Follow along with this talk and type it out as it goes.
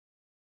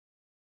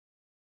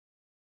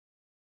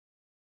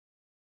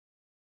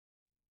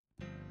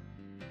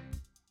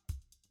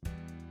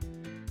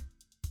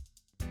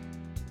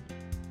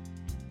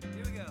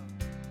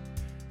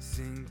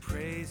Sing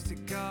praise to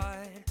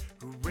God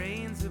who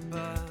reigns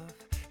above,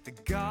 the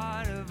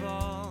God of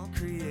all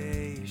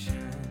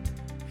creation,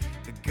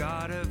 the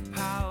God of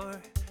power,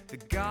 the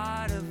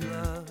God of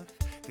love,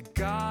 the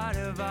God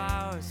of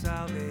our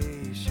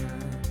salvation.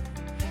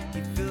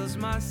 He fills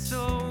my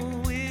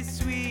soul with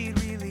sweet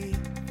relief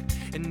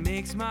and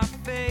makes my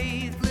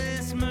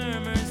faithless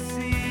murmur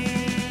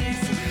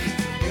cease.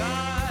 To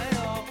God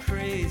all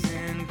praise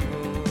and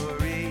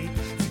glory,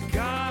 to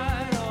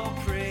God all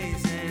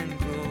praise and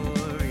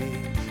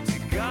glory, to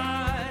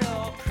God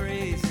all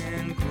praise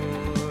and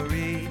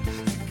glory,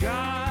 to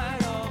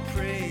God all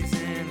praise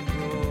and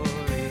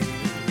glory.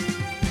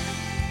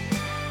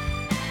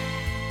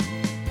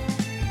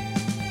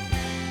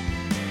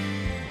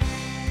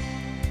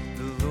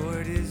 The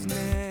Lord is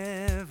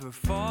never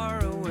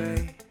far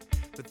away,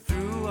 but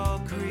through all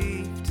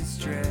grief,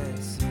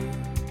 distress,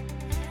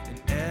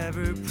 an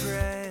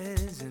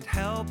ever-present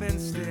help and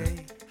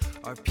stay,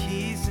 our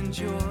peace and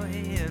joy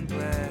and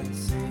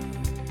blessing.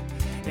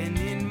 And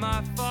in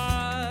my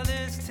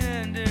Father's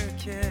tender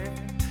care,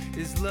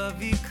 His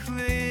love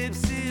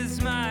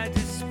eclipses my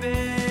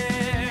despair.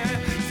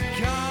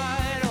 To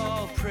God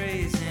all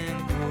praise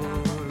and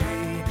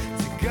glory,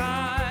 to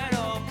God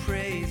all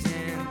praise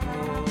and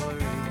glory,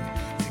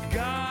 to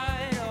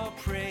God all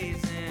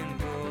praise and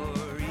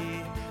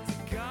glory,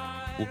 to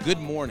God. Well, good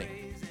morning.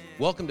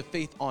 Welcome to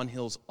Faith on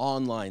Hill's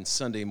online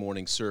Sunday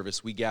morning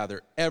service. We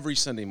gather every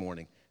Sunday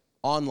morning,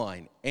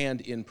 online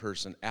and in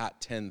person at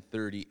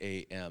 10:30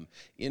 a.m.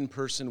 In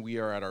person, we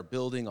are at our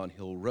building on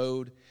Hill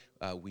Road.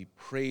 We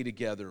pray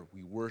together,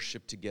 we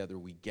worship together,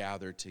 we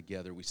gather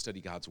together, we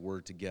study God's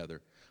Word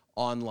together.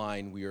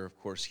 Online, we are, of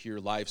course, here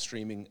live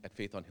streaming at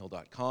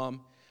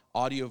faithonhill.com.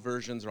 Audio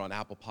versions are on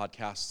Apple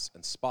Podcasts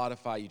and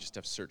Spotify. You just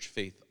have to search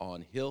Faith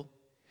on Hill.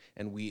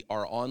 And we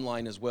are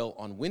online as well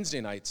on Wednesday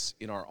nights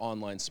in our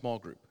online small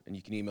group. And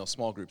you can email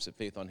smallgroups at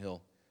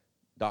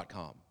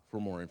faithonhill.com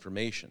for more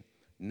information.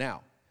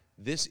 Now,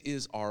 this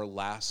is our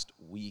last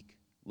week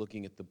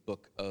looking at the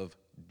book of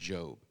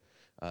Job.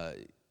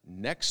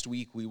 Next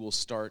week, we will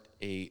start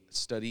a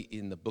study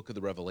in the book of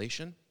the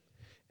Revelation.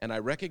 And I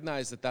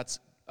recognize that that's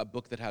a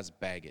book that has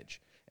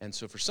baggage. And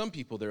so for some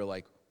people, they're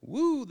like,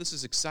 woo, this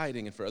is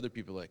exciting. And for other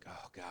people, like,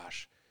 oh,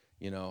 gosh.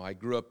 You know, I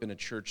grew up in a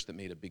church that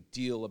made a big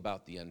deal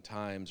about the end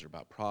times or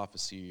about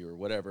prophecy or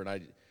whatever, and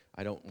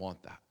I don't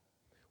want that.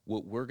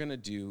 What we're going to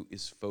do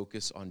is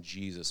focus on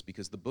Jesus,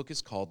 because the book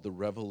is called The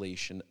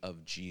Revelation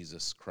of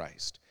Jesus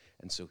Christ.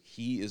 And so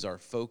he is our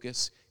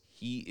focus.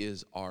 He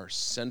is our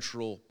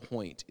central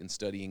point in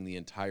studying the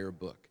entire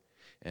book.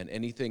 And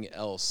anything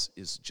else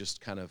is just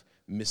kind of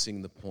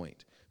missing the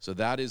point. So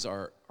that is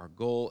our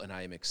goal, and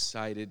I am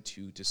excited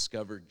to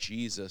discover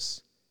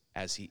Jesus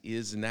as he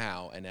is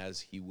now and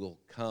as he will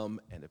come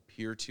and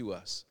appear to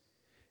us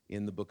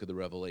in the book of the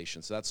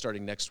Revelation. So that's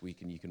starting next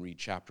week, and you can read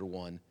chapter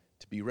 1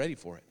 to be ready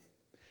for it.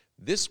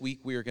 This week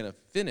we are going to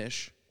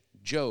finish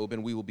Job,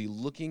 and we will be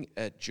looking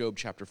at Job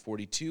chapter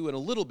 42 and a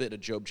little bit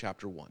of Job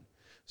chapter 1.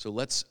 So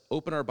let's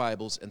open our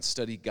Bibles and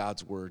study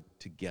God's Word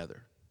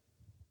together.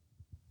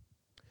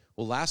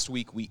 Well, last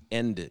week we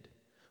ended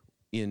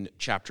in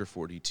chapter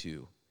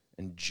 42,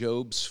 and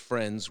Job's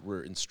friends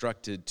were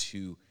instructed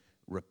to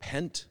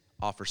repent,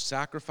 offer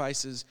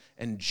sacrifices,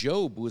 and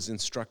Job was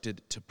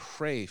instructed to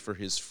pray for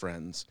his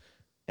friends.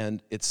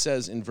 And it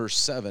says in verse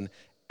 7,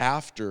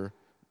 after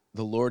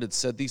the Lord had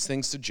said these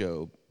things to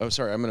Job, I'm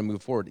going to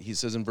move forward. He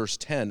says in verse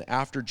 10,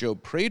 after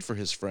Job prayed for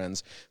his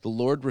friends, the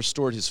Lord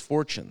restored his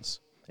fortunes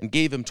and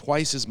gave him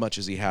twice as much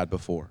as he had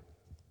before.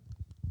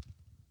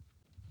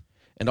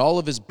 And all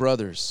of his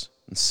brothers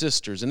and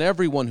sisters and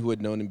everyone who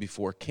had known him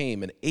before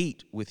came and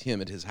ate with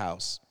him at his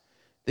house.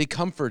 They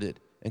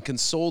comforted and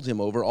consoled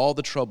him over all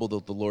the trouble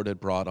that the Lord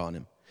had brought on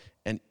him.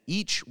 And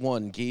each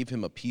one gave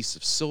him a piece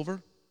of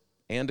silver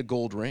and a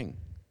gold ring.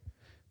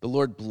 The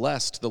Lord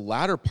blessed the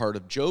latter part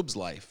of Job's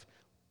life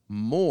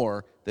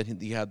more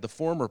than he had the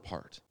former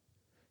part.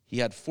 He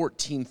had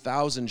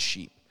 14,000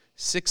 sheep,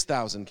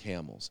 6,000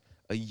 camels,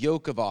 a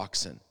yoke of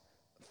oxen,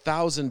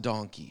 1,000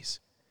 donkeys.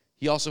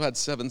 He also had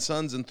 7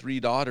 sons and 3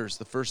 daughters.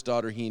 The first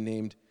daughter he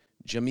named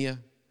Jemiah,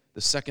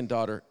 the second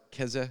daughter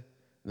Kezeh, and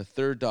the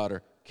third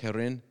daughter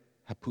Keren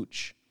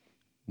Hapuch.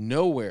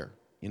 Nowhere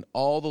in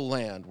all the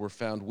land were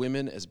found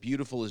women as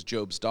beautiful as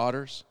Job's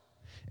daughters,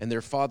 and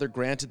their father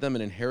granted them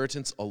an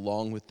inheritance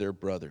along with their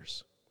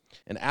brothers.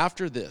 And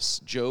after this,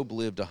 Job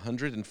lived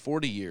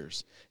 140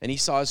 years, and he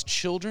saw his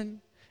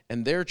children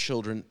and their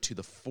children to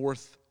the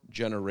 4th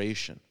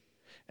generation.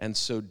 And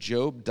so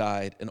Job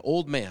died an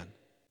old man,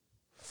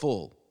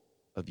 full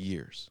of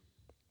years.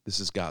 This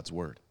is God's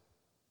word.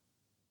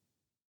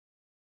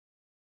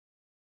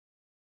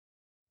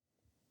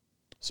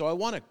 So I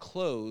want to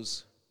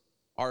close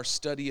our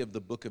study of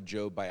the book of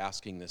Job by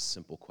asking this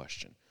simple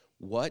question.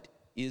 What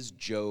is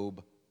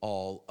Job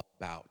all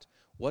about?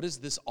 What has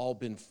this all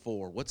been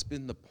for? What's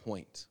been the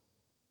point?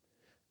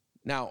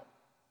 Now,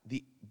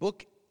 the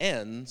book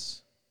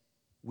ends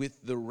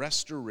with the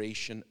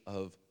restoration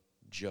of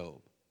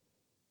Job.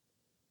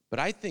 But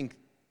I think,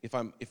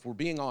 if we're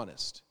being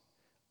honest,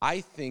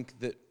 I think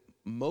that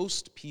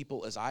most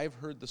people, as I've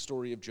heard the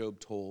story of Job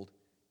told,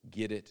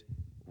 get it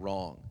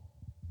wrong.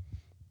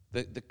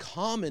 The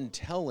common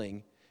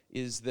telling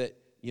is that,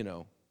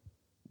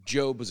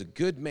 Job was a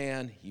good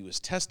man, he was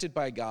tested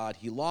by God,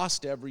 he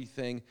lost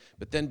everything,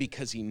 but then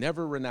because he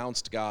never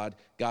renounced God,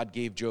 God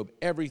gave Job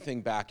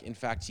everything back. In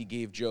fact, he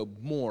gave Job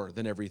more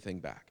than everything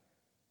back.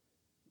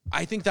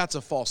 I think that's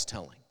a false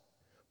telling,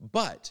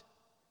 but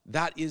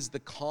that is the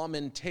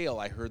common tale.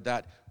 I heard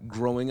that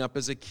growing up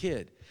as a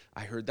kid.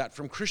 I heard that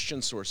from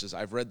Christian sources.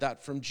 I've read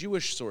that from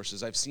Jewish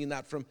sources. I've seen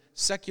that from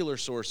secular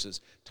sources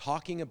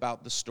talking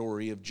about the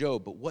story of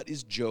Job. But what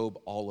is Job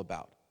all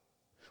about?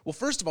 Well,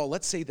 first of all,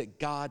 let's say that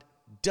God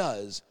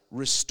does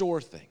restore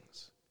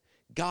things.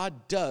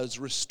 God does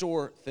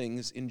restore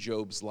things in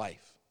Job's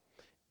life.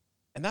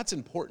 And that's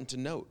important to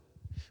note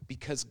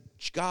because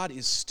God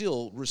is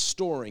still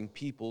restoring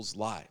people's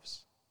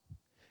lives.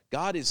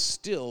 God is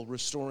still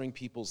restoring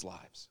people's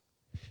lives.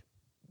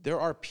 There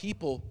are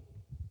people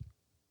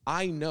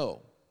I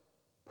know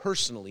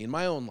personally in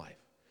my own life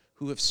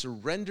who have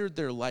surrendered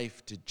their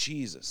life to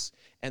Jesus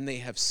and they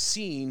have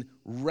seen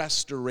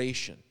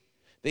restoration.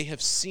 They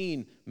have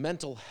seen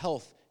mental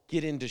health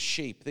get into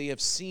shape. They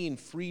have seen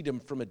freedom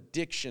from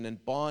addiction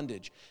and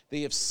bondage.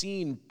 They have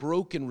seen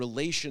broken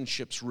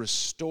relationships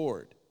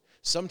restored.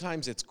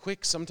 Sometimes it's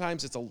quick,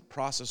 sometimes it's a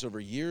process over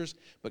years,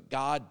 but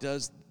God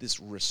does this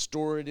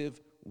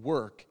restorative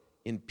work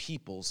in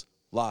people's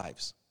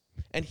lives.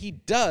 And he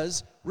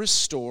does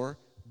restore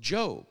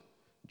Job.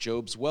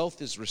 Job's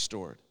wealth is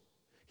restored.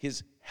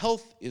 His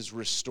health is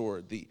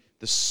restored. The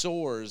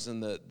sores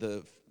and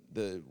the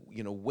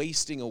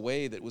wasting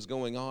away that was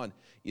going on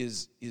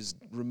is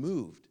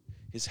removed.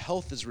 His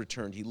health is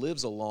returned. He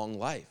lives a long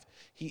life.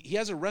 He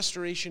has a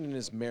restoration in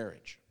his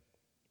marriage.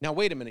 Now,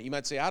 wait a minute. You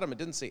might say, Adam, it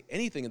didn't say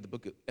anything at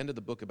the end of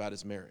the book about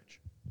his marriage.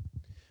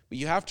 But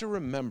you have to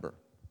remember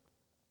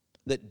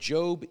that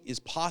Job is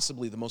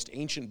possibly the most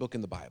ancient book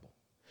in the Bible.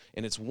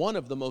 And it's one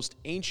of the most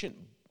ancient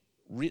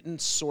written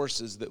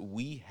sources that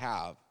we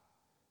have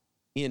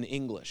in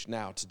English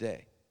now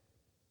today.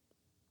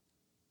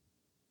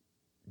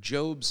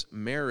 Job's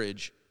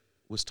marriage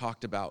was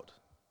talked about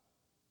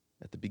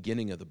at the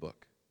beginning of the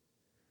book.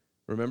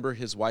 Remember,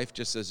 his wife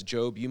just says,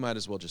 Job, you might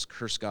as well just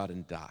curse God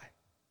and die.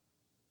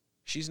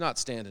 She's not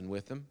standing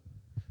with him.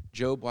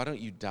 Job, why don't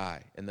you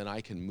die, and then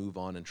I can move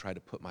on and try to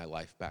put my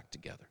life back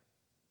together.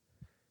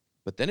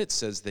 But then it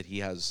says that he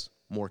has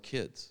more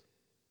kids.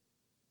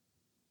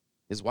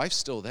 His wife's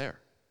still there.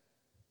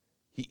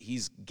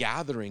 He's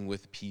gathering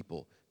with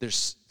people.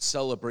 There's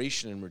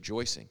celebration and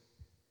rejoicing.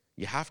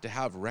 You have to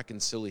have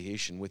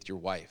reconciliation with your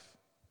wife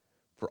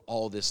for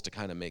all this to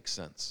kind of make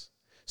sense.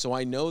 So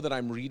I know that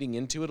I'm reading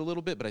into it a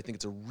little bit, but I think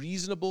it's a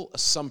reasonable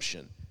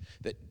assumption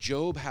that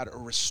Job had a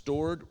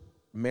restored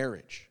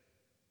marriage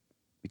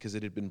because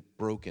it had been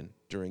broken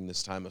during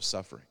this time of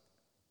suffering.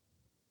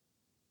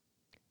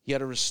 He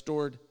had a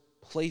restored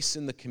place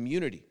in the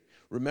community.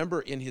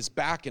 Remember, in his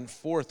back and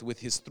forth with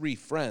his three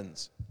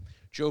friends,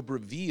 Job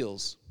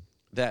reveals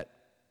that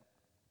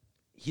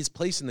his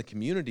place in the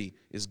community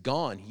is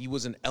gone. He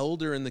was an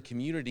elder in the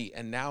community,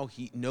 and now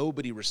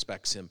nobody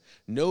respects him.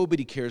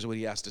 Nobody cares what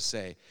he has to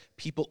say.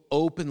 People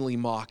openly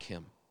mock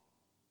him.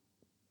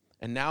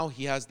 And now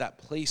he has that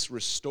place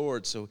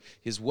restored, so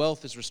his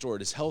wealth is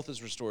restored, his health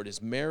is restored,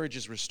 his marriage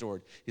is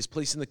restored, his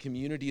place in the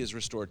community is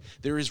restored.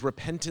 There is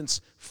repentance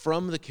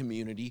from the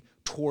community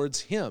towards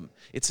him.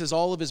 It says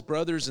all of his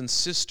brothers and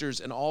sisters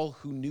and all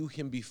who knew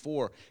him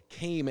before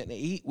came and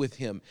ate with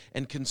him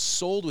and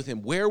consoled with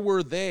him. Where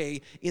were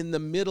they in the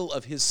middle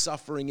of his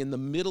suffering, in the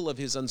middle of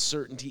his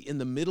uncertainty, in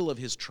the middle of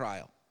his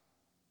trial?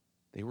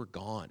 They were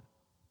gone.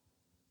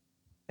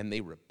 And they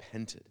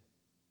repented.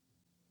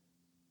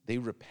 They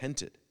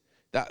repented.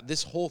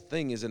 This whole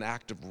thing is an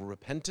act of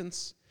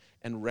repentance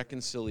and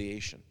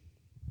reconciliation.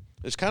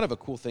 There's kind of a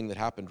cool thing that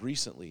happened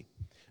recently.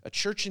 A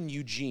church in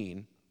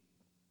Eugene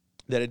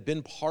that had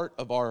been part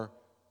of our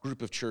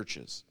group of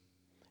churches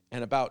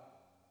and about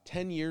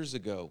 10 years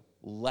ago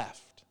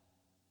left.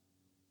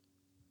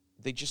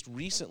 They just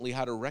recently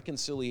had a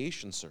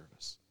reconciliation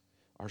service.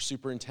 Our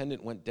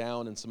superintendent went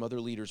down and some other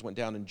leaders went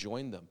down and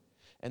joined them.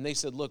 And they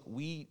said, look,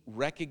 we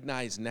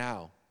recognize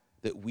now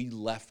that we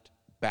left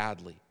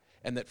badly.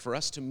 And that for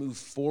us to move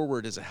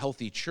forward as a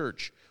healthy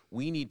church,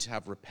 we need to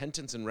have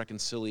repentance and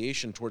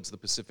reconciliation towards the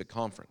Pacific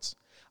Conference.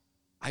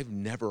 I've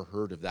never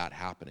heard of that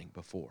happening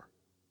before,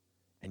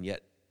 and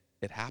yet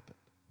it happened.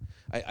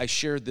 I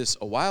shared this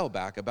a while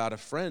back about a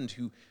friend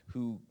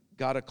who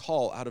got a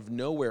call out of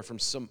nowhere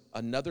from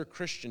another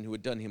Christian who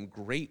had done him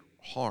great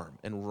harm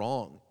and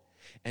wrong.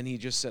 And he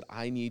just said,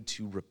 I need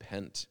to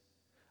repent.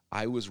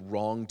 I was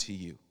wrong to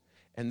you.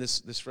 And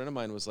this friend of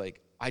mine was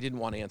like, I didn't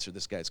want to answer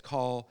this guy's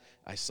call.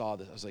 I saw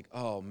this. I was like,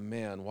 oh,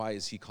 man, why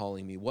is he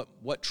calling me? What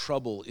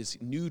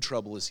new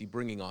trouble is he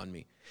bringing on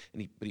me?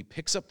 But he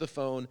picks up the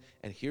phone,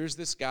 and here's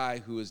this guy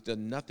who has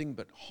done nothing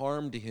but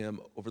harm to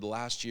him over the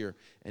last year,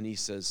 and he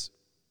says,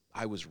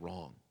 I was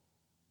wrong.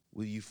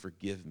 Will you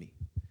forgive me?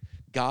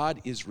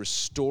 God is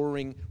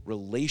restoring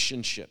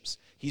relationships.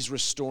 He's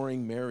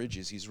restoring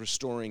marriages. He's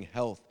restoring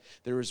health.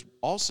 There is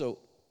also,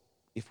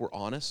 if we're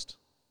honest,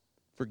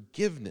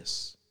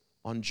 forgiveness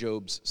on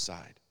Job's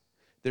side.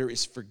 There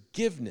is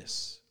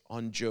forgiveness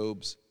on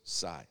Job's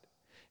side.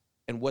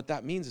 And what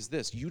that means is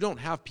this: you don't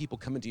have people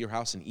come into your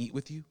house and eat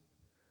with you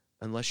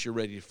unless you're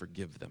ready to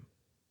forgive them.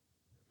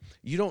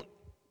 You don't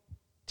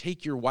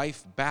take your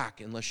wife back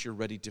unless you're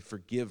ready to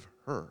forgive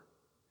her.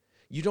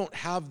 You don't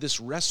have this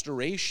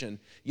restoration.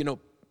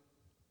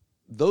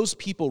 Those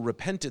people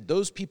repented.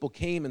 Those people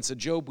came and said,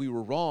 Job, we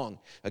were wrong.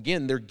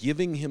 Again, their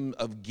giving him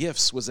of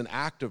gifts was an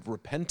act of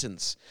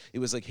repentance. It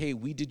was like, hey,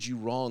 we did you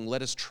wrong.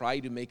 Let us try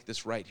to make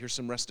this right. Here's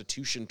some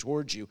restitution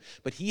towards you.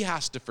 But he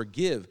has to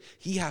forgive.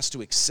 He has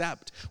to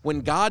accept. When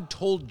God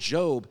told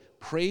Job,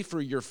 pray for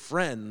your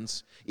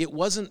friends, it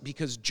wasn't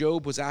because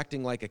Job was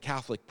acting like a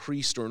Catholic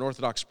priest or an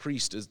Orthodox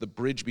priest as the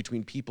bridge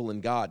between people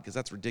and God, because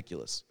that's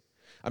ridiculous.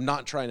 I'm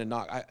not trying to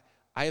knock.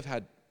 I have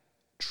had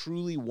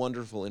truly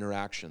wonderful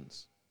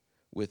interactions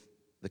with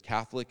the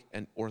Catholic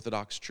and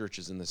Orthodox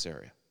churches in this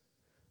area.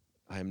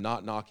 I am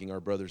not knocking our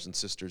brothers and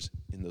sisters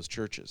in those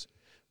churches.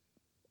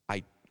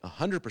 I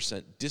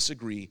 100%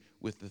 disagree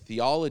with the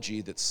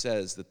theology that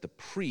says that the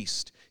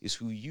priest is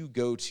who you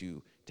go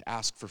to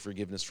ask for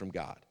forgiveness from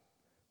God.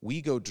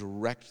 We go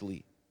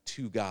directly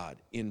to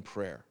God in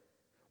prayer.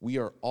 We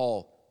are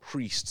all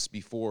priests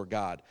before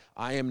God.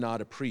 I am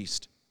not a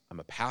priest. I'm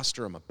a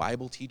pastor. I'm a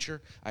Bible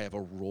teacher. I have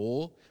a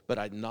role, but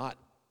I'm not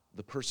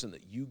the person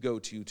that you go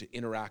to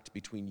interact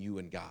between you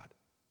and God.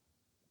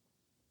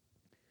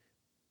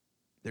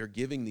 They're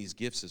giving these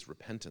gifts as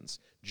repentance.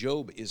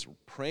 Job is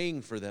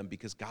praying for them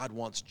because God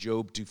wants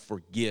Job to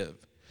forgive.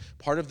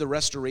 Part of the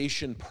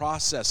restoration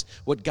process,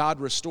 what God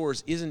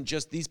restores, isn't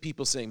just these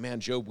people saying, man,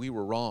 Job, we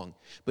were wrong.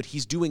 But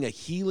he's doing a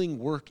healing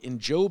work in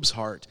Job's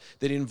heart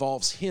that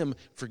involves him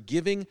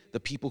forgiving the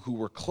people who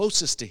were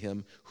closest to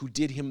him, who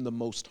did him the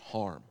most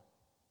harm.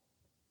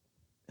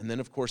 And then,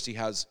 of course, he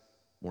has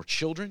more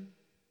children.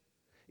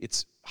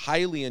 It's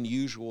highly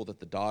unusual that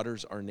the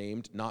daughters are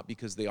named, not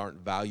because they aren't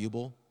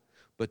valuable,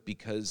 but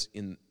because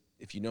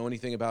if you know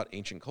anything about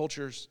ancient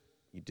cultures,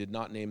 you did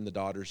not name the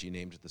daughters, you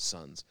named the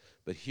sons.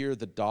 But here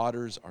the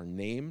daughters are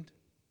named,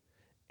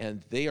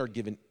 and they are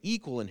given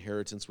equal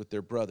inheritance with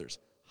their brothers.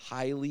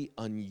 Highly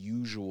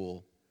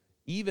unusual,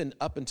 even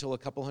up until a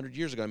couple hundred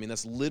years ago. I mean,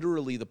 that's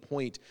literally the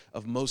point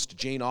of most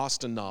Jane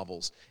Austen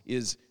novels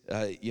is,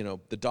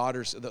 the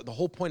daughters, the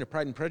whole point of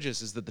Pride and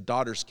Prejudice is that the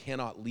daughters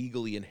cannot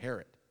legally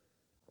inherit.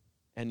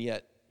 And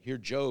yet, here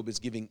Job is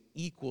giving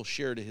equal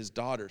share to his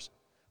daughters.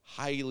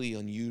 Highly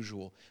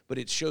unusual, but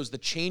it shows the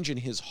change in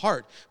his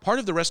heart. Part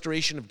of the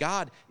restoration of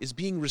God is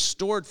being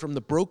restored from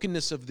the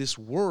brokenness of this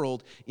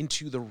world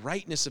into the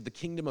rightness of the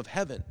kingdom of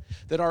heaven.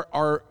 That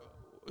our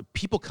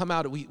people come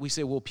out, we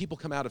say, well, people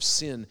come out of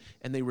sin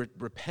and they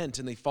repent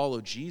and they follow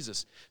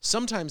Jesus.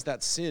 Sometimes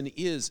that sin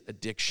is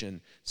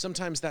addiction.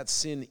 Sometimes that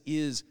sin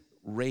is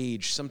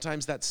rage.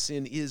 Sometimes that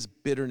sin is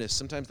bitterness.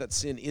 Sometimes that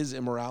sin is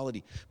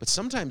immorality. But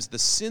sometimes the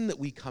sin that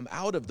we come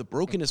out of, the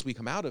brokenness we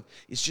come out of,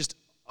 is just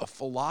a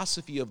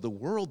philosophy of the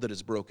world that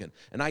is broken,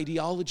 an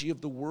ideology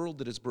of the world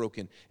that is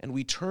broken. And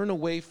we turn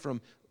away from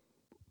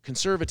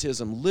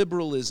conservatism,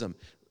 liberalism.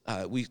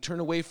 We turn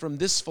away from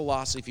this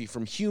philosophy,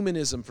 from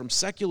humanism, from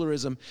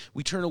secularism.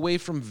 We turn away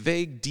from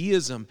vague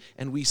deism,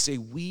 and we say,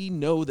 we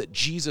know that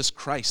Jesus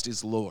Christ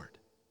is Lord.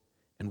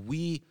 And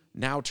we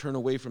now turn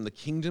away from the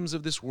kingdoms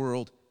of this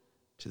world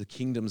to the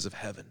kingdoms of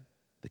heaven.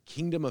 The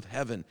kingdom of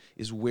heaven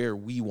is where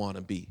we want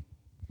to be.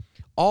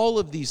 All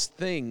of these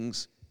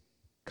things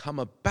come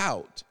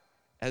about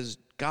as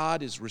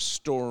God is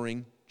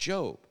restoring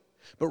Job.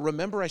 But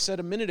remember, I said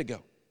a minute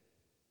ago,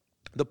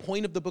 the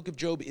point of the book of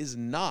Job is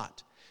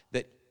not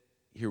that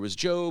here was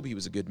Job, he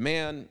was a good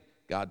man,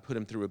 God put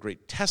him through a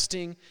great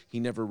testing, he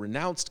never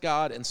renounced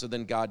God, and so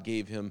then God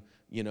gave him,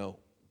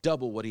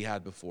 double what he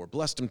had before,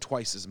 blessed him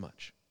twice as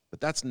much. But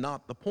that's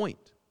not the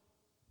point.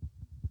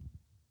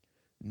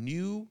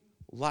 New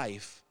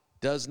life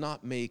does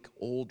not make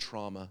old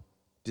trauma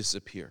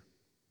disappear.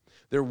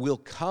 There will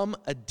come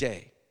a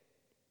day,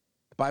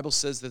 the Bible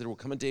says that there will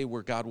come a day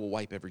where God will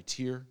wipe every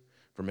tear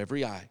from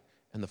every eye,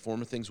 and the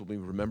former things will be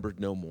remembered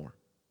no more.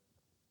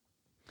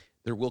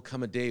 There will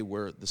come a day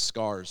where the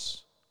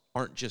scars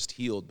aren't just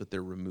healed, but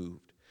they're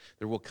removed.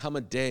 There will come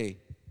a day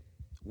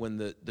when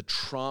the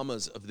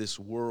traumas of this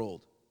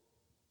world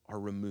are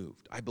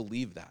removed. I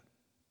believe that.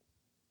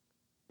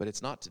 But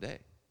it's not today.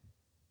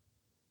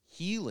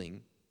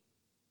 Healing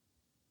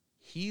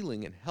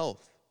and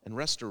health and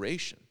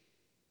restoration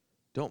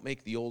don't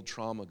make the old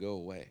trauma go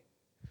away.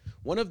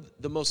 One of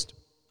the most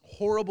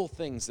horrible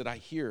things that I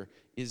hear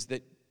is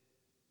that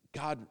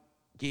God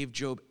gave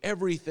Job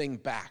everything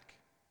back.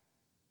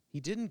 He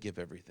didn't give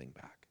everything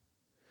back.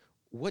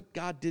 What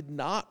God did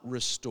not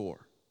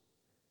restore,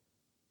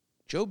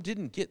 Job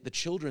didn't get the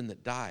children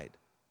that died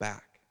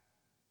back.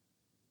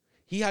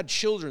 He had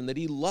children that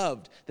he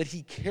loved, that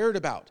he cared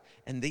about,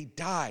 and they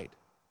died.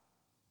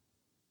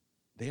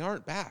 They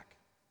aren't back.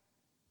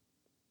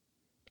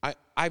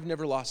 I've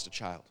never lost a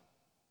child,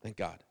 thank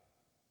God.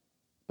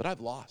 But I've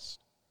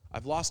lost.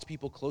 I've lost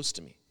people close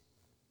to me.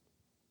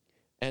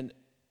 And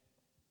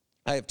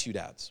I have two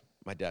dads,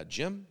 my dad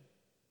Jim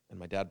and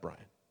my dad Brian.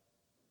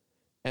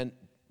 And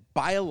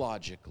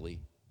biologically,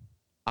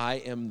 I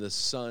am the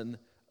son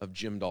of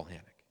Jim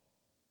Dolhanic.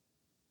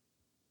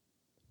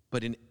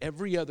 But in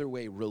every other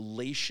way,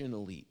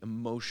 relationally,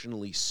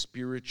 emotionally,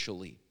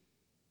 spiritually,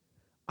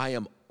 I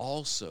am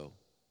also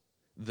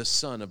the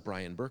son of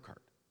Brian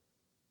Burkhart.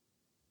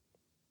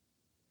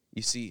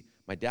 You see,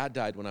 my dad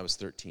died when I was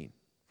 13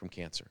 from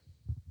cancer.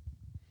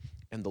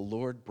 And the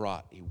Lord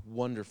brought a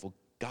wonderful,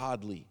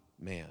 godly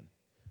man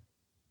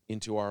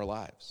into our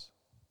lives,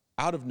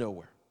 out of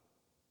nowhere.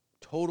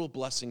 Total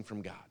blessing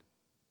from God.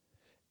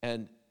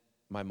 And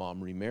my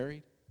mom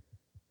remarried.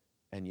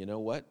 And you know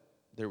what?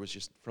 There was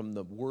just, from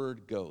the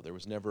word go, there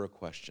was never a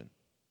question.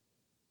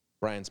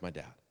 Brian's my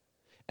dad.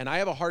 And I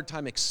have a hard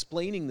time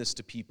explaining this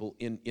to people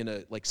in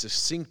a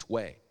succinct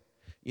way.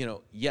 You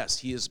know, yes,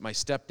 he is my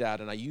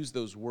stepdad, and I use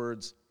those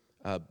words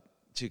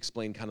to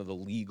explain kind of the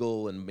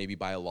legal and maybe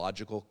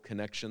biological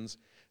connections.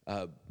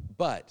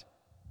 But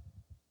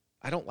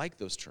I don't like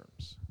those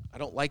terms. I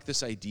don't like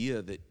this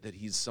idea that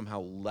he's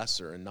somehow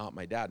lesser and not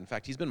my dad. In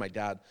fact, he's been my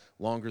dad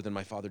longer than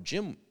my father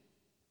Jim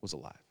was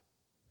alive.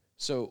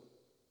 So,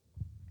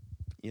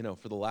 you know,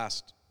 for the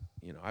last,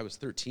 I was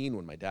 13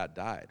 when my dad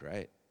died,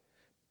 right?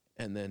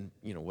 And then,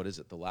 what is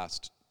it, the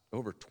last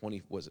over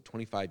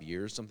 25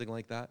 years, something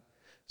like that?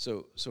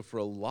 So for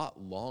a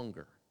lot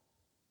longer,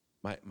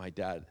 my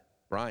dad,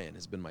 Brian,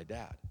 has been my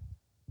dad.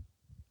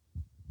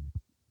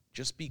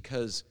 Just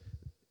because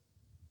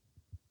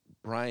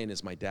Brian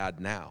is my dad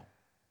now,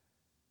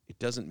 it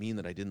doesn't mean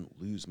that I didn't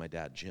lose my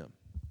dad, Jim.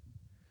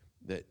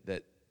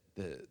 That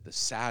the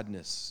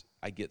sadness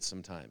I get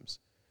sometimes,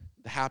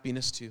 the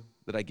happiness too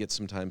that I get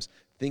sometimes,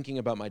 thinking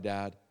about my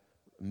dad,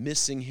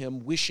 missing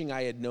him, wishing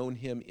I had known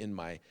him in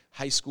my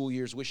high school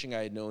years, wishing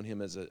I had known him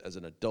as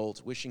an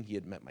adult, wishing he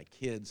had met my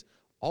kids,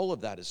 all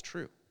of that is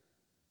true.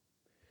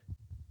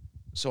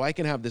 So I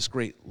can have this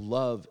great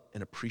love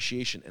and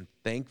appreciation and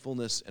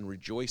thankfulness and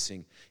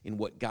rejoicing in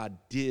what God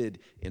did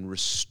in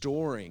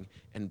restoring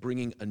and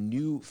bringing a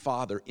new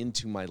father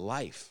into my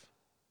life.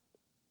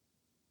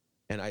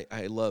 And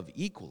I love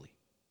equally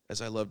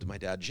as I loved my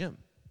dad, Jim.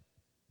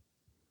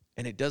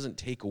 And it doesn't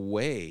take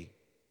away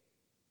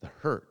the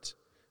hurt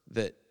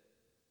that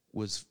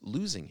was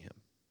losing him.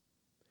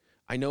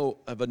 I know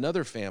of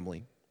another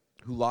family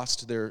who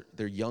lost their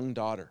young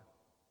daughter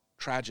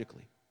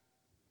tragically.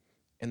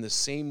 And the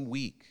same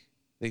week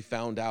they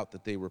found out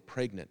that they were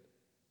pregnant,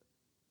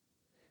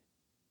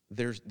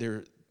 their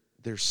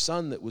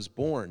son that was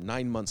born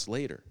 9 months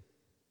later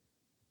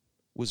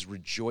was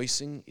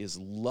rejoicing, is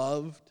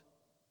loved,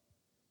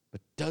 but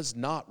does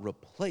not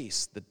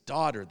replace the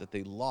daughter that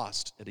they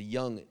lost at a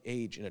young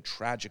age in a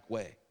tragic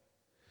way.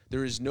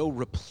 There is no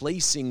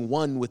replacing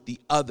one with the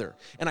other.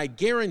 And I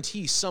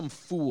guarantee some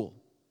fool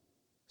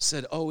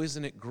said, "Oh,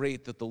 isn't it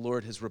great that the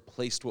Lord has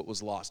replaced what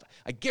was lost?"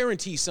 I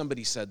guarantee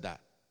somebody said that.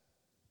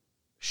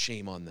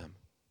 Shame on them.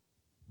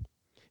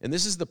 And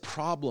this is the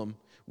problem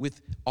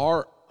with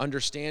our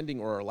understanding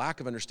or our lack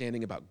of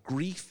understanding about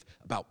grief,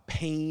 about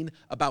pain,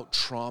 about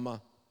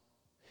trauma,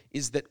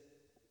 is that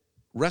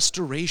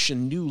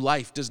restoration, new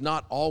life, does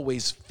not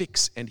always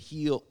fix and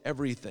heal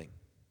everything.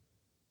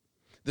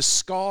 The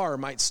scar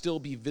might still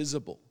be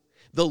visible.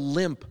 The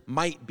limp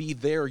might be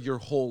there your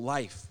whole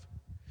life.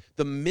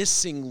 The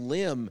missing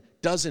limb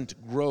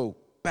doesn't grow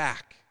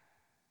back.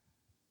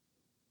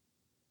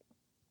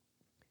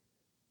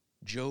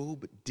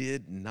 Job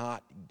did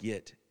not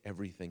get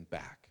everything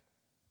back.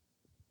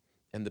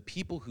 And the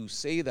people who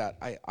say that,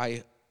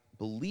 I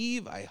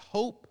believe, I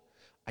hope,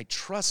 I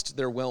trust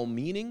their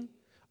well-meaning.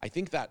 I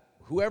think that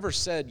whoever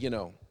said,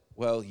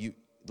 well, the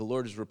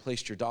Lord has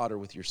replaced your daughter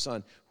with your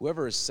son,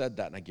 whoever has said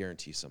that, and I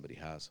guarantee somebody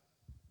has,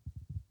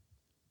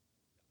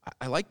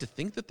 I like to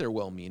think that they're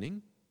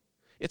well-meaning.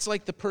 It's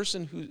like the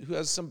person who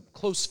has some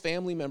close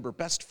family member,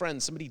 best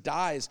friend, somebody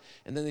dies,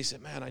 and then they say,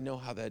 "Man, I know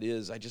how that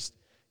is. I just,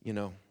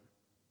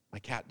 my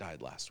cat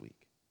died last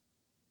week."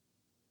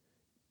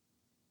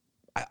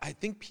 I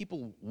think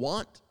people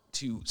want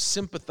to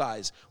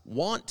sympathize,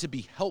 want to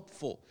be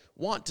helpful,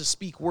 want to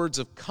speak words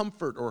of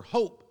comfort or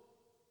hope,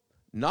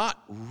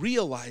 not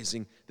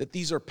realizing that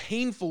these are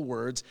painful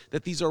words,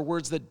 that these are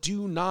words that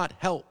do not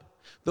help.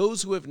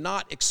 Those who have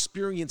not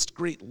experienced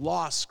great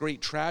loss,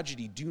 great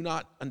tragedy, do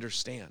not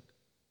understand.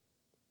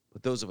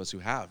 But those of us who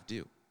have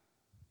do.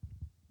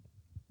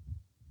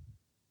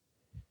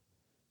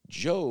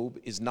 Job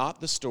is not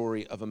the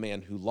story of a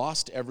man who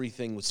lost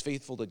everything, was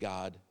faithful to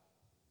God,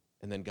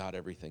 and then got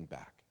everything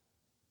back.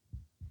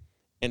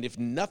 And if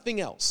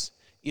nothing else,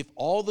 if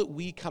all that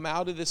we come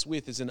out of this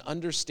with is an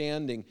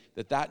understanding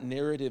that that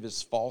narrative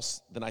is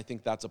false, then I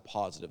think that's a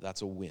positive,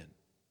 that's a win.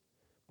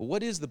 But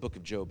what is the book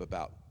of Job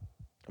about?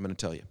 I'm going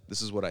to tell you.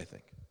 This is what I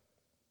think.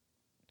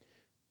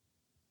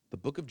 The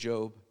book of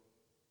Job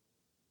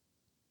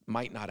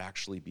might not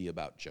actually be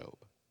about Job.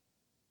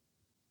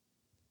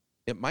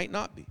 It might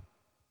not be.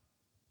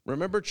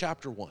 Remember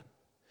chapter 1.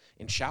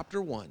 In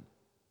chapter 1,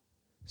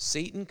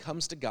 Satan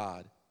comes to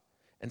God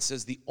and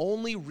says the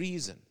only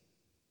reason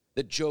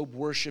that Job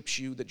worships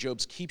you, that Job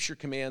keeps your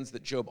commands,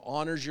 that Job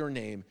honors your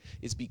name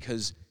is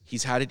because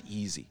he's had it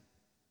easy.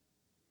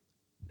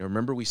 Now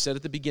remember, we said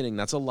at the beginning,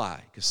 that's a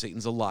lie, because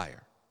Satan's a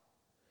liar.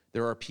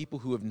 There are people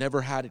who have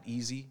never had it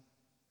easy,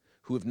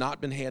 who have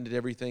not been handed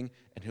everything,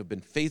 and who have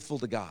been faithful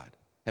to God,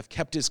 have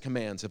kept his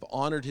commands, have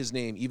honored his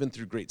name, even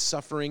through great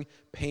suffering,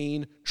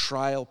 pain,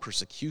 trial,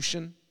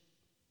 persecution.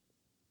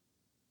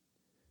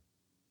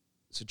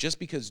 So just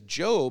because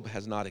Job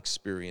has not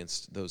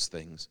experienced those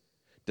things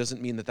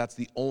doesn't mean that that's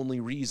the only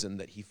reason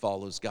that he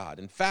follows God.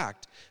 In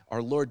fact,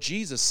 our Lord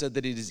Jesus said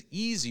that it is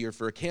easier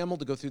for a camel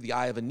to go through the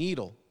eye of a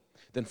needle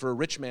than for a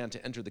rich man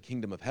to enter the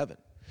kingdom of heaven.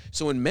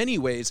 So in many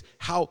ways,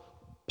 how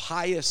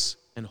pious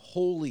and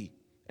holy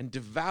and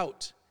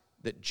devout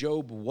that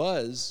Job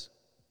was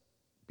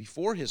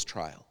before his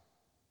trial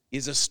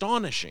is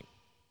astonishing.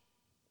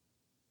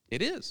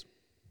 It is.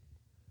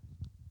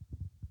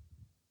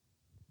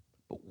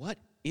 But what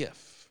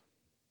if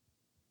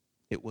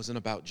it wasn't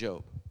about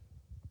Job?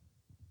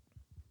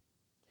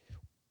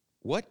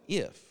 What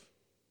if,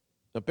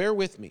 now bear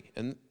with me,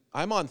 and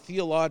I'm on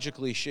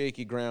theologically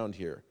shaky ground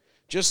here,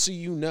 just so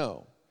you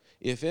know,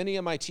 if any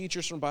of my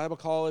teachers from Bible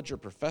college or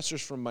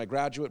professors from my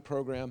graduate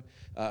program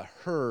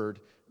heard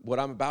what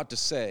I'm about to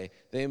say,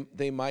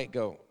 they might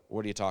go,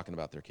 what are you talking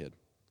about there, kid?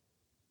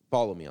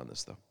 Follow me on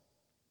this, though.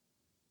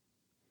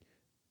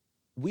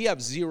 We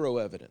have zero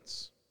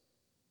evidence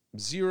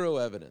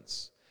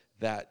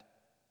that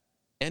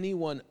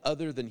anyone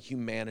other than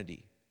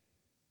humanity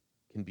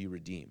can be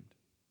redeemed.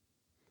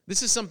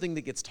 This is something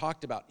that gets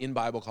talked about in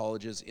Bible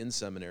colleges, in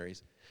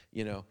seminaries.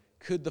 You know,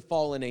 could the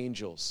fallen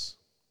angels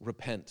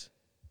repent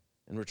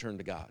and return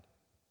to God?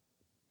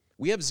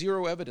 We have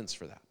zero evidence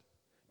for that.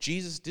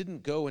 Jesus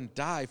didn't go and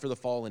die for the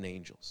fallen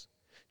angels.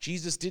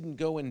 Jesus didn't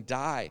go and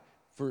die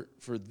for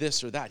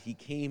this or that. He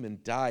came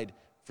and died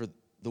for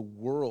the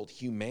world,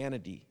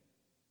 humanity,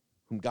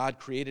 whom God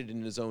created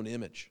in his own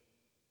image.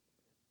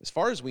 As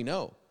far as we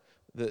know,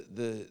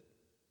 the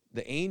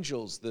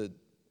angels, the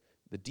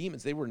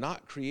demons, they were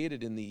not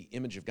created in the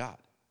image of God.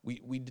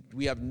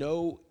 We have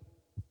no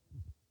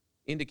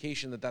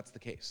indication that that's the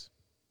case.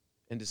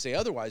 And to say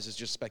otherwise is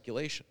just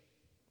speculation.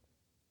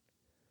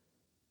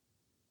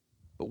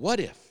 But what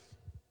if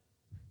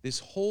this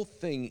whole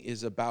thing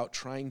is about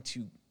trying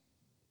to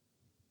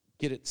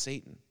get at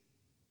Satan?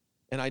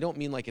 And I don't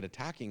mean like it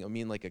attacking, I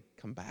mean like a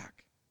come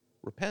back,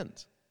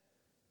 repent.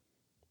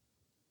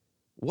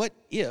 What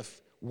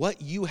if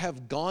what you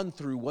have gone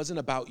through wasn't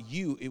about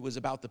you, it was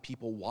about the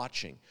people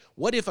watching?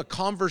 What if a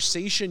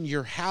conversation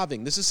you're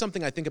having, this is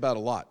something I think about a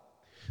lot.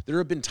 There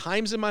have been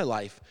times in my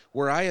life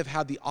where I have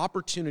had the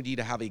opportunity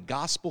to have a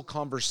gospel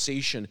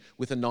conversation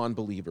with a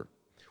non-believer,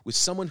 with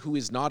someone who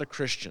is not a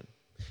Christian.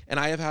 And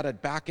I have had a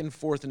back and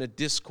forth and a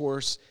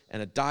discourse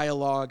and a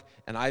dialogue,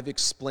 and I've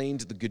explained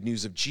the good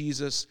news of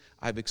Jesus.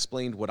 I've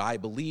explained what I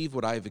believe,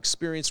 what I've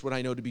experienced, what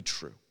I know to be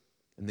true.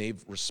 And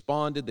they've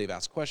responded, they've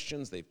asked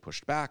questions, they've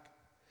pushed back.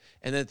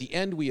 And then at the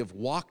end, we have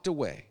walked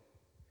away,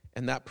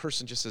 and that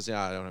person just says,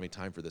 yeah, I don't have any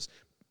time for this.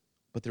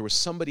 But there was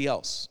somebody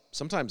else,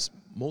 sometimes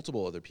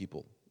multiple other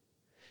people.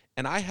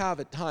 And I have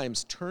at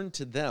times turned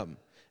to them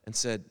and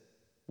said,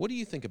 what do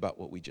you think about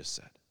what we just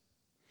said?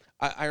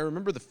 I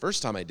remember the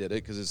first time I did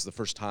it, because it's the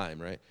first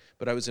time, right?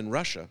 But I was in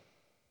Russia,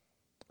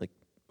 like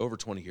over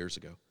 20 years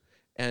ago.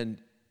 And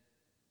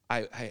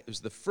it was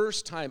the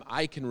first time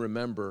I can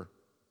remember,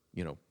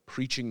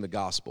 preaching the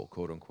gospel,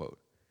 quote unquote.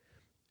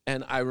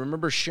 And I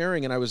remember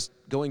sharing, and I was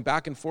going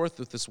back and forth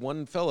with this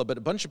one fellow, but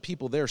a bunch of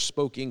people there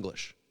spoke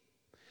English.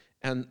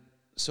 And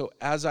so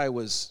as I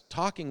was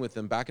talking with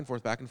them back and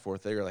forth,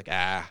 they were like,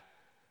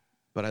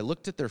 But I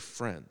looked at their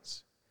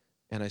friends,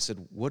 and I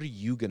said, what are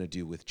you going to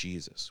do with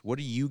Jesus? What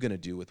are you going to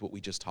do with what we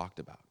just talked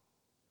about?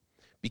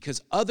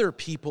 Because other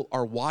people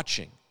are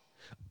watching.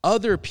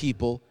 Other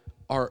people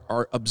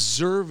are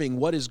observing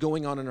what is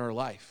going on in our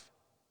life.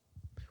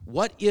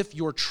 What if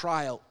your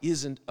trial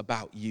isn't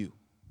about you?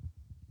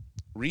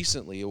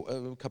 Recently,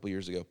 a couple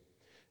years ago,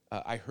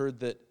 I heard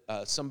that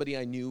somebody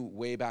I knew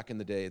way back in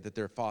the day, that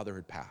their father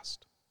had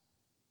passed.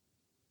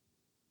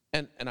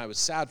 And I was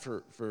sad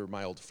for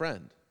my old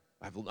friend.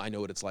 I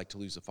know what it's like to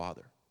lose a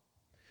father.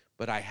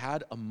 But I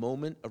had a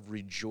moment of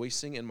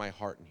rejoicing in my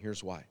heart, and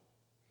here's why.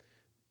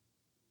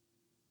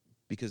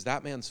 Because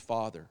that man's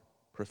father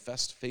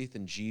professed faith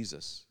in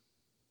Jesus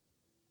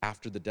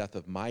after the death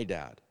of my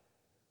dad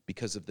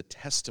because of the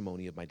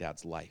testimony of my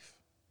dad's life.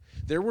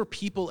 There were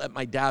people at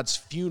my dad's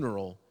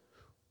funeral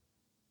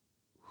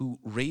who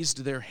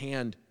raised their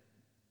hand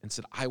and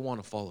said, I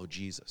want to follow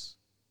Jesus.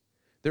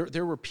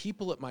 There were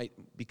people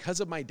because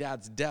of my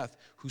dad's death,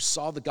 who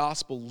saw the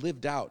gospel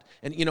lived out.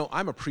 And,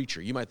 I'm a preacher.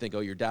 You might think,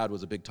 oh, your dad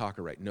was a big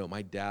talker, right? No,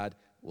 my dad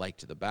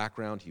liked the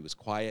background. He was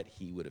quiet.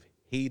 He would have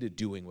hated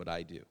doing what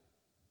I do.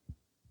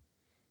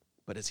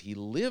 But as he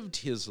lived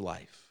his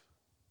life,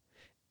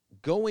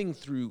 going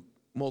through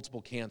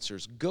multiple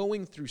cancers,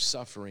 going through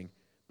suffering,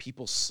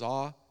 people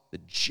saw the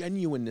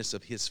genuineness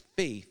of his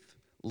faith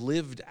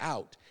lived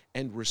out.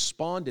 and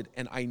responded.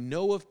 And I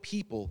know of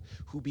people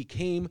who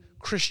became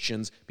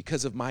Christians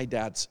because of my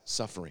dad's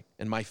suffering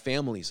and my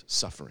family's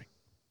suffering.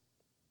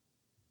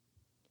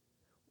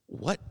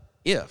 What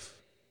if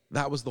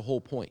that was the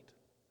whole point?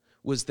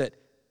 Was that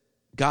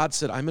God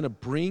said, I'm going to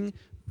bring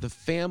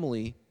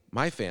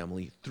my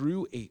family,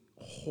 through a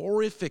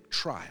horrific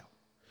trial,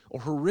 a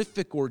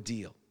horrific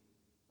ordeal,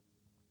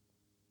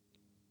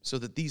 so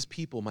that these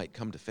people might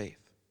come to faith.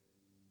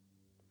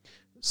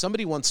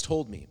 Somebody once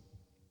told me,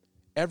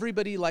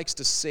 everybody likes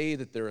to say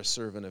that they're a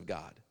servant of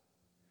God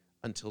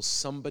until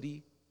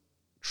somebody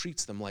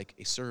treats them like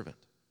a servant.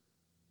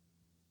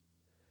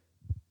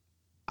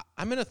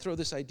 I'm going to throw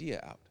this idea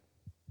out.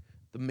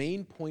 The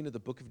main point of the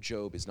book of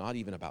Job is not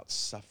even about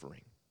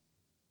suffering.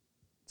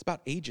 It's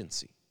about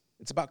agency.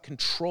 It's about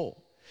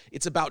control.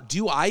 It's about,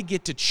 do I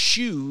get to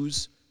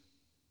choose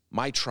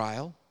my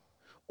trial,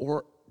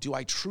 or do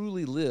I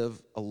truly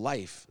live a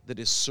life that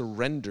is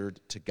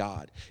surrendered to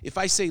God? If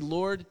I say,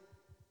 Lord,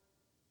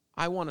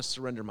 I want to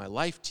surrender my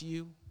life to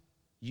you.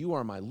 You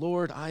are my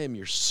Lord. I am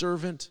your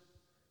servant.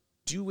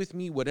 Do with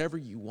me whatever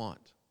you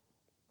want.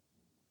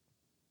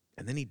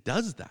 And then he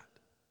does that.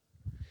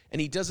 And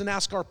he doesn't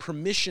ask our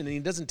permission, and he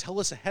doesn't tell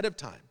us ahead of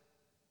time.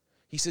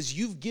 He says,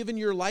 you've given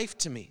your life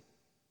to me.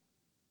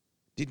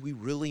 Did we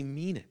really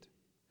mean it?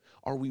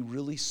 Are we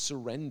really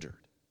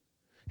surrendered?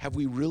 Have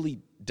we really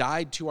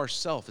died to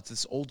ourselves? It's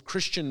this old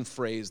Christian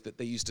phrase that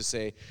they used to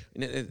say,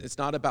 and it's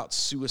not about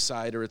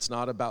suicide, or it's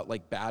not about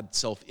like bad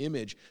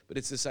self-image, but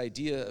it's this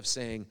idea of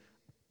saying,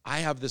 I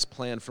have this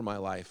plan for my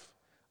life.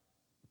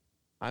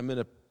 I'm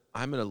gonna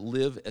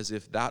live as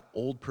if that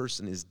old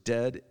person is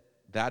dead,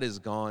 that is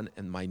gone,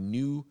 and my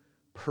new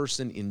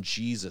person in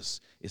Jesus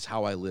is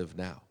how I live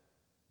now.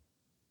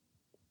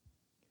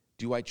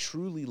 Do I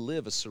truly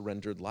live a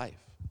surrendered life?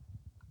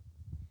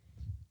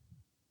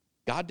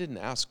 God didn't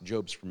ask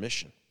Job's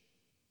permission.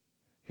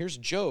 Here's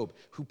Job,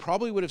 who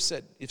probably would have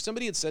said, if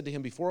somebody had said to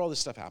him before all this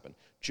stuff happened,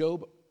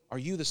 Job, are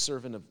you the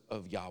servant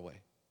of Yahweh?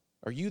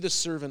 Are you the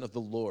servant of the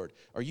Lord?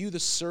 Are you the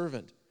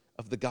servant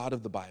of the God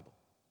of the Bible?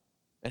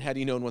 And had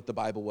he known what the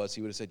Bible was,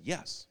 he would have said,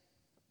 yes.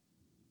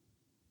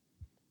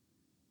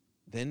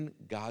 Then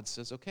God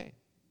says, okay,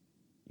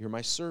 you're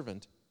my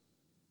servant.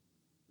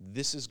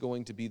 This is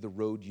going to be the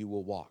road you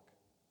will walk.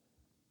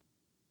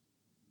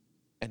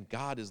 And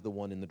God is the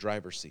one in the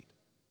driver's seat.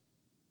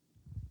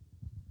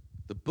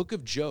 The book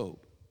of Job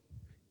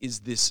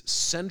is this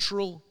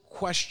central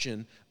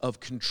question of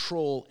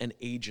control and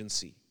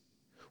agency.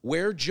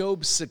 Where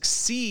Job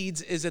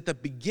succeeds is at the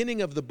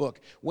beginning of the book,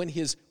 when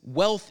his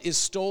wealth is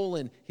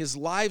stolen, his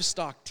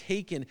livestock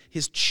taken,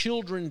 his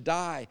children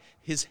die,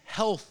 his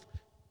health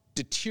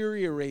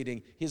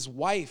deteriorating, his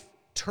wife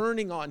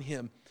turning on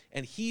him,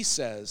 and he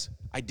says,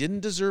 I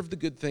didn't deserve the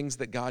good things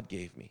that God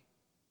gave me,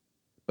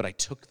 but I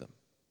took them.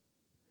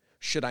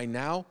 Should I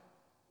now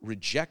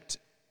reject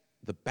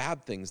the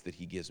bad things that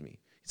he gives me?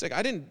 He's like,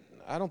 I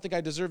don't think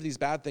I deserve these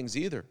bad things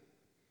either.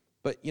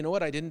 But you know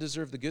what? I didn't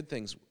deserve the good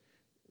things.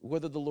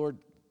 Whether the Lord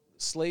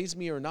slays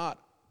me or not,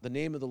 the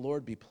name of the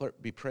Lord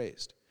be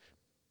praised.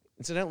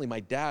 Incidentally,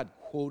 my dad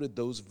quoted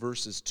those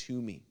verses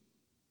to me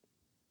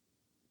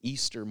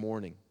Easter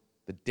morning,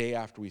 the day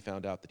after we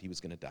found out that he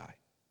was going to die.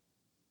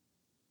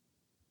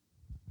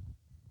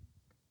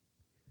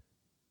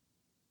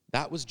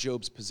 That was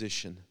Job's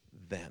position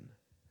then.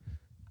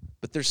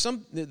 But there's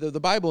the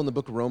Bible in the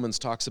book of Romans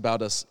talks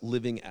about us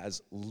living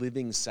as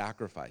living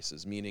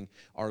sacrifices, meaning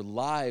our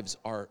lives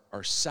are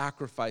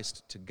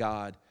sacrificed to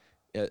God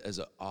as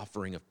an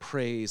offering of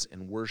praise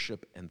and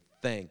worship and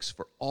thanks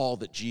for all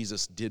that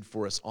Jesus did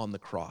for us on the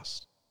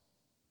cross.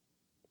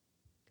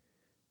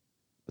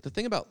 But the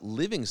thing about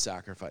living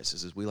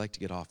sacrifices is we like to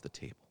get off the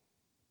table.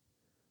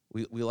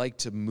 We like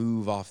to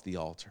move off the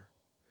altar.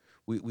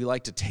 We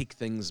like to take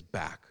things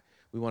back.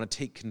 We want to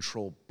take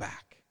control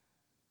back.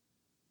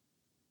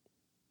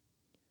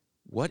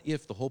 What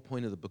if the whole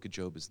point of the book of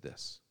Job is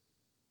this?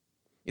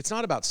 It's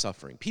not about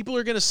suffering. People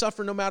are going to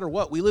suffer no matter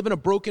what. We live in a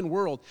broken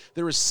world.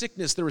 There is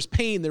sickness, there is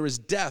pain, there is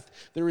death,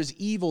 there is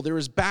evil, there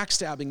is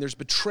backstabbing, there's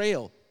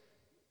betrayal.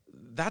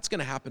 That's going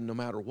to happen no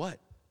matter what.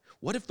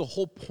 What if the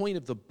whole point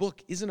of the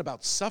book isn't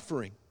about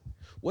suffering?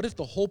 What if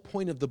the whole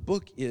point of the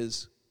book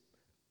is,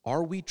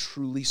 are we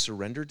truly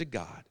surrendered to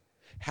God?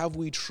 Have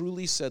we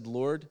truly said,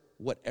 Lord,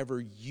 whatever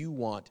you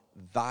want,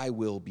 thy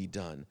will be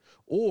done?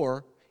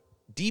 Or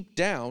deep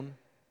down,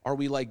 are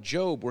we like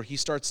Job, where he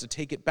starts to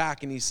take it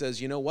back and he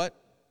says, you know what?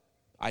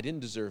 I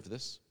didn't deserve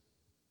this.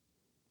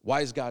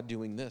 Why is God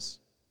doing this?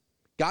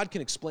 God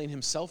can explain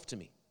himself to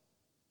me.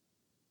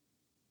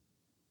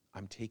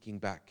 I'm taking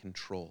back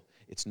control.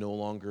 It's no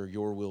longer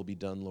your will be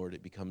done, Lord.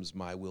 It becomes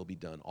my will be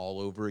done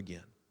all over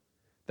again.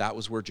 That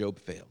was where Job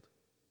failed.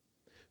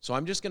 So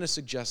I'm just going to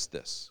suggest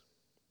this.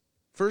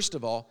 First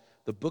of all,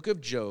 the book of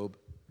Job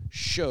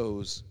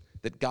shows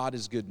that God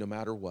is good no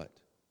matter what.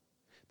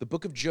 The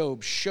book of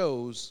Job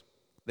shows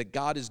that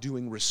God is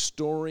doing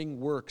restoring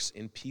works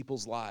in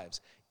people's lives,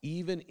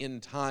 even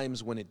in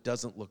times when it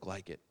doesn't look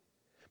like it.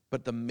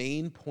 But the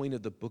main point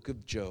of the book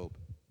of Job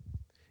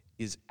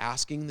is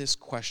asking this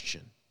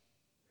question: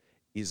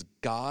 Is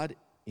God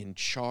in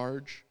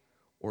charge,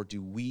 or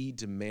do we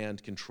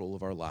demand control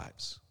of our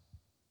lives?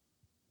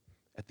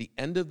 At the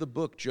end of the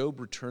book, Job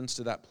returns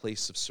to that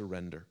place of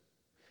surrender.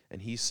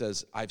 And he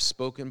says, I've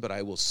spoken, but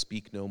I will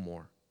speak no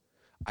more.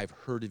 I've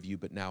heard of you,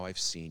 but now I've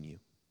seen you.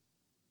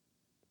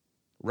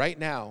 Right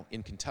now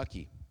in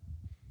Kentucky,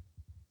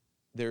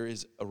 there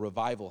is a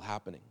revival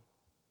happening.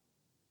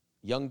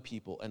 Young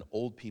people and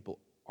old people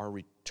are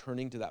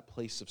returning to that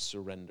place of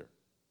surrender.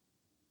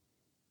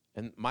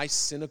 And my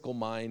cynical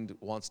mind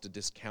wants to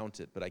discount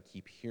it, but I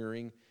keep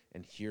hearing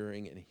and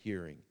hearing and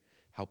hearing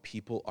how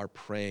people are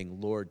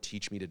praying, Lord,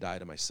 teach me to die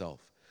to myself.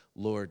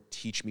 Lord,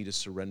 teach me to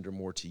surrender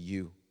more to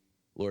you.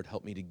 Lord,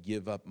 help me to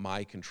give up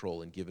my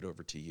control and give it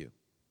over to you.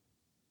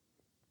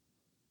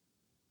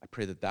 I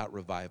pray that that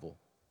revival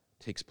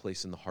takes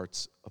place in the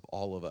hearts of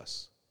all of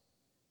us,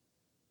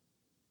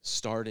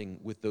 starting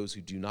with those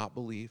who do not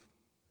believe,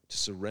 to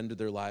surrender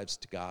their lives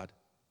to God,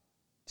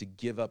 to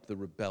give up the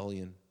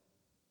rebellion,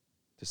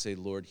 to say,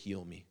 Lord,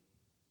 heal me.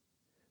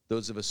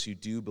 Those of us who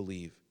do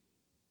believe,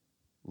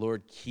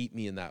 Lord, keep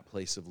me in that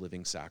place of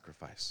living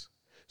sacrifice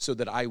so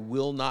that I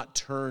will not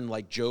turn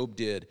like Job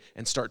did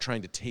and start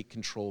trying to take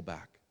control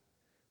back,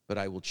 but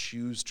I will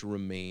choose to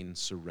remain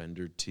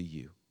surrendered to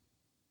you.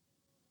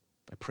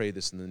 I pray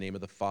this in the name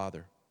of the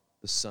Father,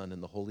 the Son,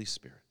 and the Holy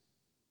Spirit.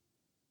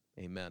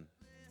 Amen.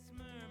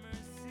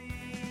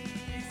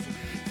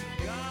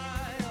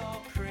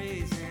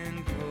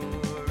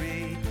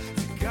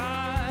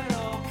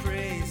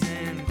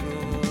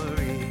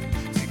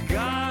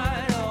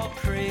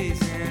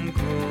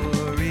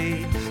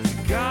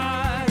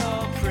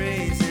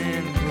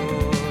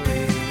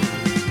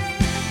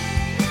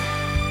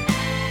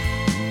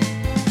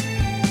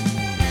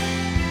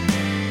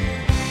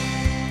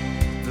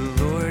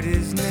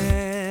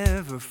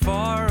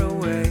 Far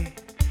away,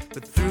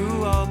 but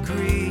through all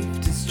grief,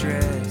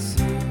 distress,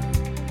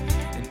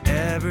 an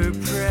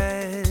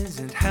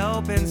ever-present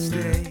help and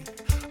stay,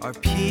 our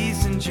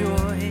peace and joy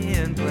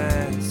and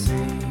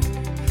blessing.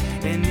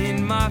 And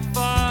in my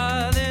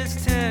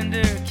Father's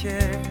tender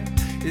care,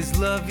 His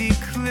love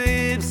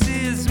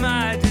eclipses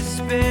my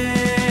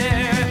despair.